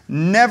as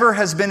never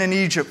has been in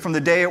Egypt from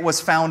the day it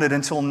was founded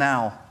until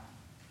now.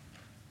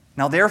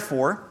 Now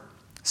therefore,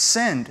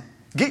 send,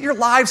 get your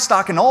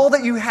livestock and all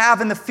that you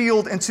have in the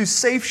field into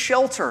safe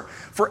shelter.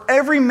 For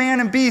every man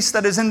and beast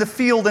that is in the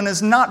field and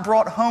is not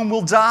brought home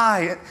will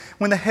die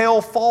when the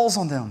hail falls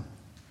on them.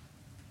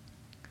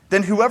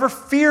 Then whoever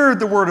feared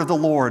the word of the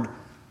Lord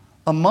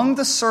among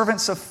the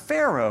servants of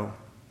Pharaoh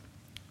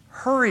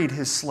hurried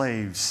his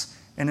slaves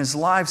and his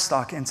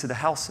livestock into the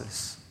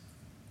houses.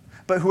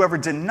 But whoever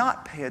did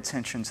not pay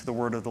attention to the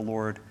word of the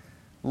Lord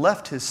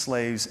left his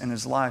slaves and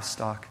his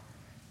livestock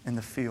in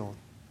the field.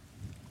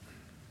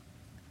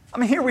 I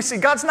mean, here we see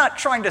God's not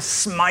trying to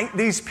smite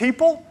these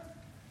people.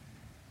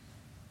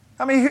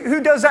 I mean,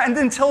 who does that and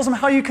then tells them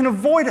how you can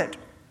avoid it?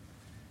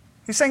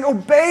 He's saying,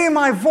 obey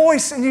my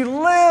voice and you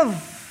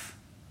live.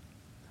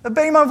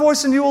 Obey my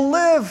voice and you will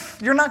live.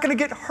 You're not going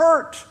to get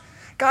hurt.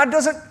 God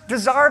doesn't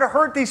desire to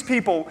hurt these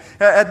people.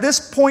 At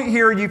this point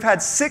here, you've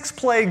had 6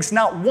 plagues.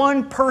 Not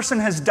one person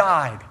has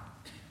died.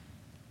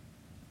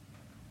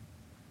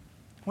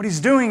 What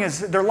he's doing is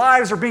their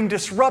lives are being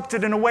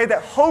disrupted in a way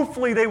that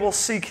hopefully they will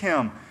seek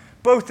him,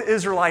 both the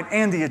Israelite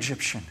and the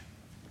Egyptian.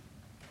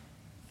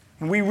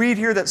 And we read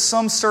here that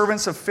some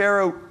servants of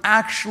Pharaoh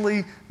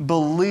actually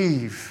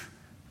believe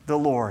the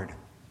Lord,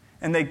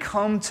 and they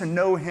come to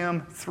know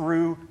him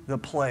through the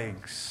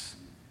plagues.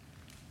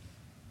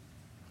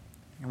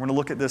 And we're going to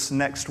look at this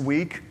next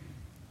week,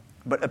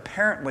 but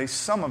apparently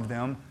some of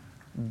them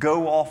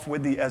go off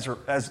with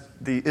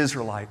the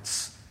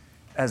Israelites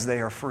as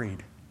they are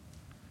freed.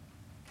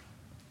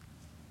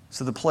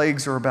 So the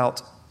plagues are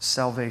about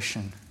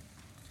salvation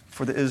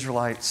for the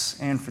Israelites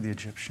and for the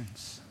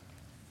Egyptians.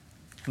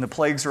 And the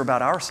plagues are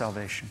about our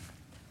salvation.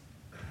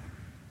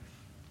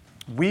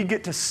 We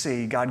get to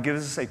see, God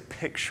gives us a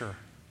picture,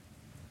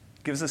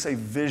 gives us a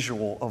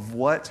visual of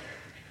what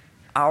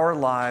our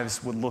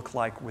lives would look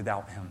like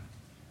without him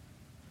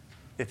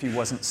if he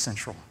wasn't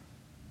central.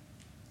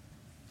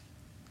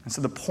 And so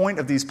the point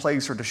of these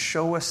plagues are to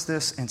show us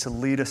this and to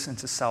lead us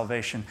into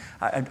salvation.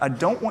 I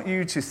don't want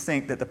you to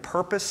think that the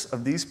purpose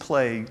of these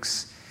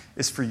plagues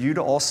is for you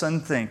to all of a sudden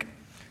think,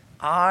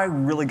 I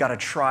really got to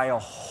try a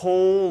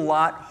whole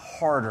lot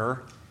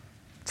harder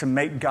to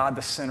make God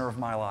the center of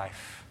my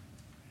life.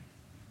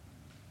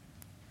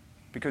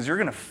 Because you're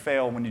going to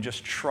fail when you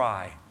just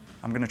try.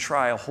 I'm going to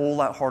try a whole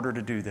lot harder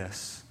to do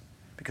this,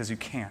 because you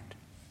can't.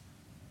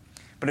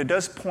 But it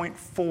does point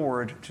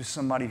forward to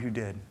somebody who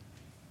did.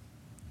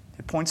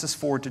 It points us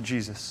forward to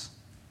Jesus.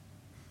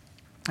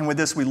 And with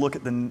this, we look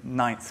at the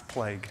 9th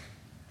plague.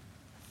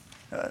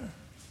 Let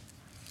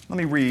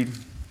me read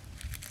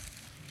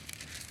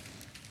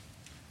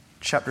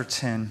chapter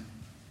 10,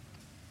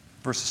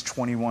 verses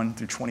 21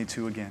 through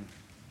 22 again.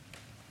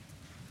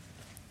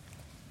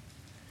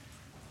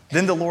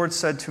 Then the Lord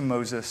said to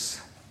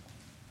Moses,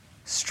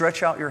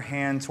 stretch out your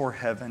hand toward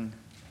heaven,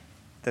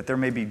 that there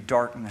may be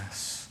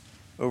darkness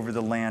over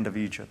the land of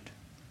Egypt,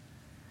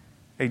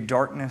 a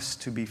darkness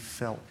to be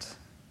felt.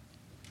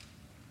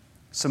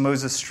 So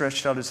Moses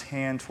stretched out his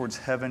hand towards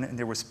heaven, and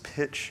there was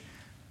pitch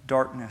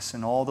darkness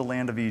in all the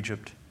land of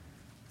Egypt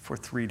for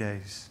 3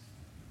 days.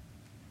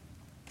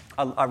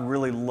 I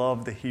really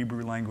love the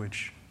Hebrew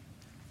language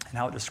and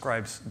how it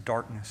describes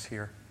darkness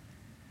here.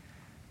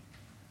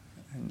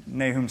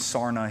 Nahum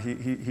Sarna,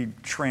 he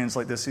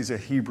translates this. He's a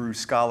Hebrew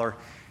scholar.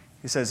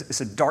 He says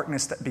it's a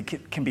darkness that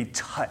can be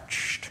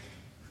touched.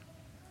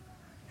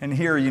 And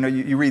here,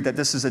 you read that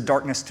this is a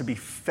darkness to be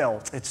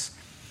felt.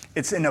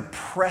 It's an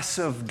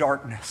oppressive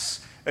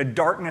darkness, a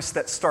darkness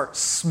that starts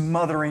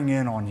smothering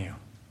in on you.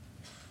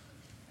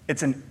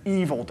 It's an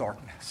evil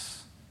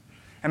darkness.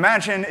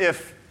 Imagine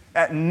if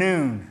at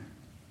noon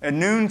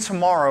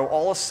tomorrow,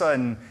 all of a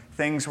sudden,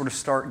 things were to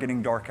start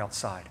getting dark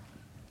outside.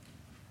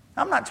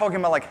 I'm not talking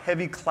about like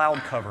heavy cloud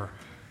cover.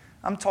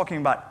 I'm talking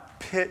about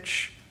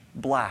pitch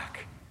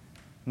black.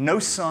 No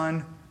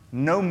sun,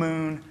 no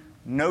moon,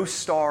 no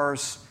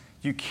stars.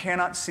 You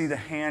cannot see the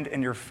hand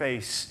in your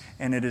face,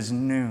 and it is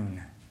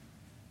noon.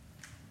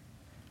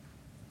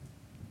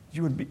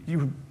 You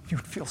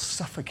would feel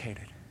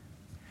suffocated.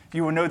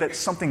 You would know that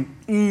something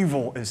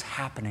evil is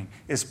happening,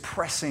 is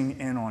pressing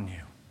in on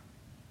you.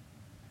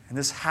 And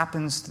this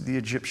happens to the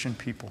Egyptian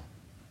people.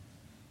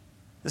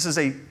 This is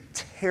a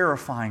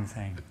terrifying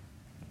thing.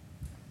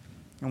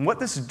 And what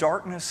this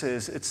darkness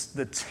is, it's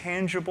the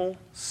tangible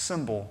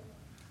symbol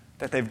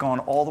that they've gone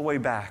all the way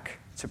back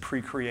to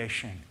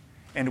pre-creation,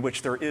 in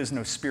which there is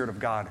no Spirit of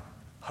God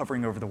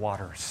hovering over the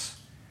waters.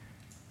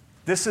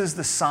 This is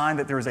the sign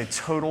that there is a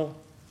total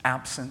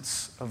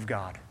absence of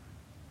God.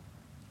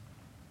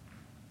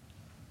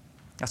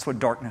 That's what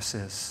darkness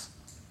is.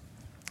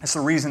 It's the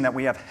reason that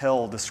we have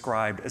hell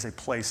described as a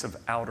place of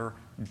outer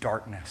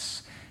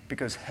darkness,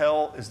 because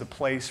hell is the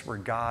place where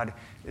God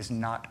is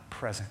not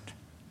present.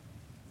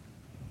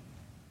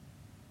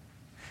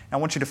 Now,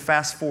 I want you to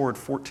fast forward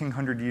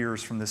 1,400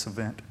 years from this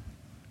event,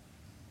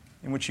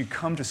 in which you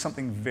come to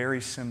something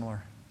very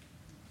similar.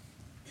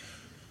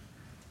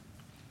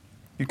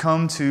 You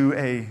come to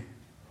a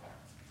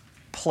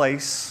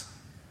place,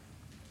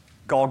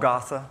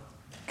 Golgotha,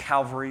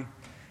 Calvary,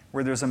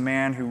 where there's a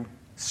man who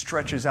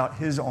stretches out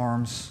his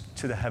arms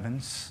to the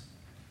heavens,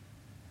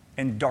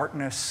 and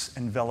darkness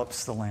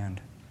envelops the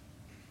land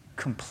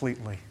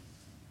completely.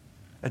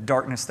 A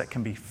darkness that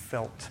can be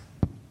felt.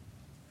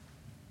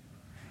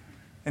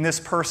 In this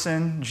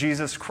person,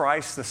 Jesus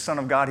Christ, the Son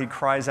of God, he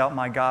cries out,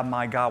 my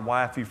God,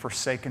 why have you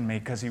forsaken me?"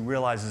 Because he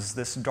realizes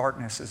this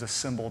darkness is a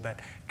symbol that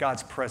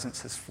God's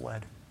presence has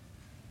fled,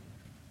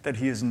 that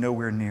he is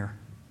nowhere near.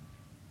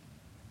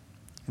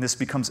 And this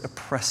becomes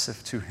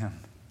oppressive to him.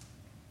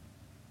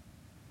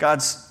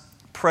 God's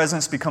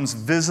presence becomes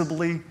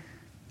visibly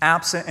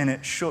absent, and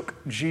it shook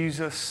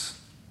Jesus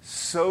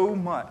so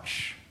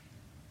much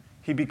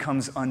he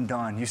becomes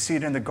undone. You see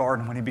it in the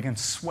garden when he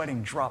begins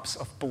sweating drops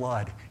of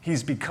blood.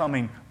 He's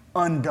becoming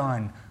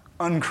undone,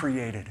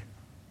 uncreated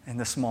in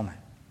this moment.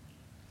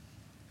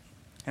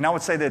 And I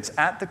would say that it's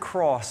at the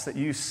cross that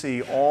you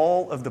see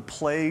all of the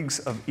plagues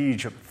of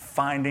Egypt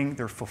finding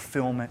their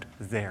fulfillment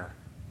there.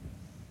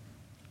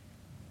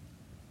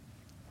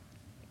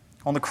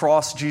 On the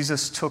cross,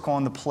 Jesus took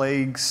on the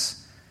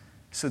plagues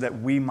so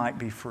that we might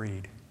be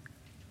freed.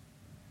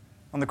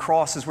 On the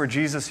cross is where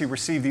Jesus, he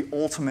received the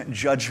ultimate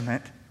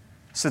judgment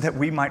so that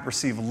we might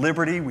receive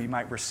liberty, we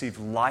might receive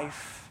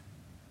life.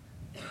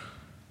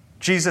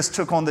 Jesus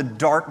took on the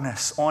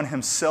darkness on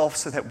himself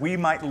so that we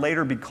might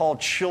later be called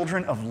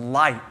children of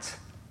light.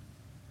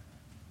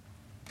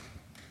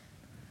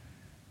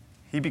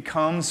 He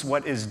becomes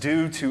what is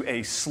due to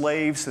a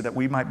slave so that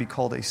we might be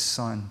called a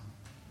son.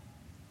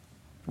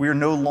 We are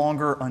no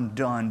longer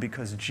undone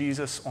because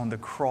Jesus on the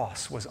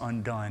cross was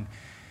undone.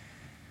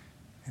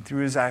 And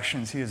through his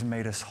actions, he has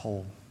made us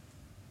whole.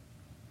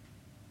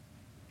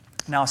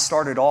 Now, I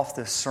started off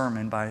this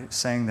sermon by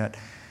saying that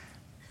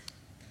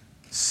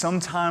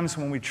sometimes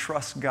when we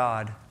trust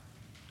God,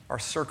 our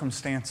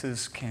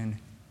circumstances can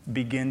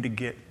begin to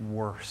get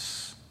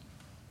worse.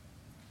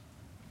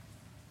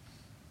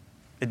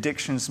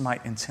 Addictions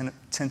might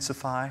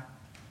intensify.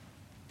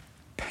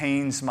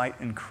 Pains might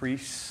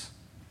increase.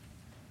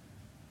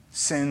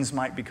 Sins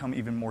might become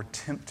even more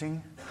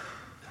tempting.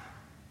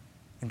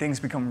 And things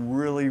become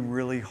really,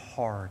 really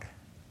hard.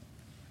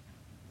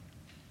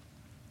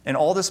 And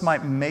all this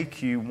might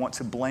make you want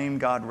to blame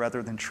God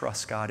rather than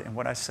trust God. And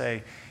what I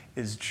say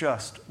is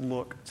just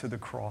look to the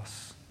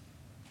cross.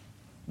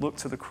 Look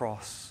to the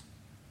cross.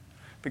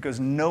 Because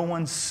no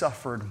one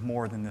suffered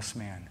more than this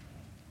man.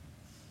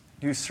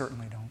 You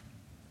certainly don't.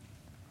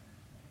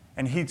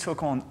 And he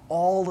took on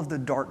all of the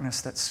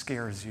darkness that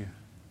scares you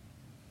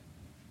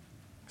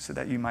so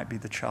that you might be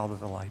the child of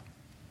the light.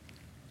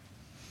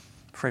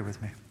 Pray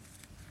with me.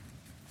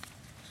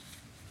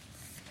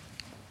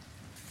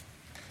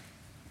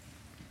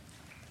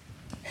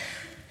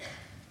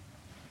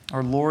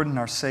 Our Lord and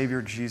our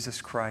Savior,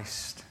 Jesus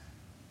Christ,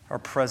 our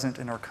present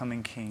and our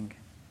coming King,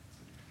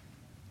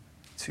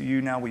 to you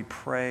now we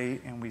pray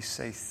and we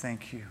say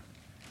thank you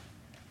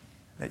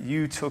that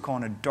you took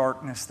on a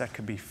darkness that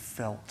could be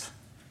felt,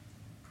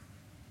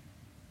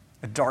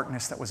 a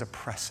darkness that was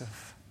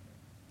oppressive,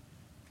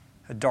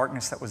 a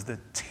darkness that was the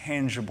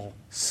tangible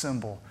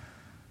symbol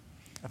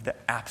of the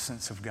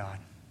absence of God.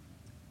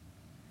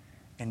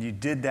 And you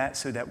did that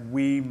so that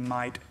we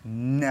might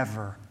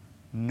never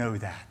know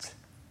that.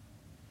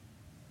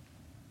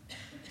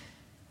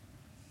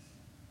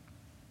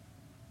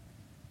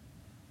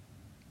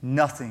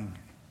 Nothing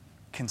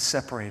can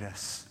separate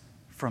us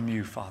from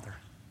you, Father.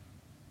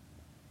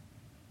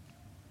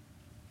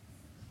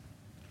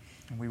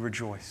 And we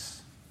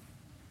rejoice.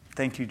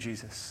 Thank you,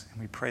 Jesus.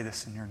 And we pray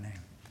this in your name.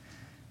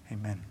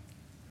 Amen.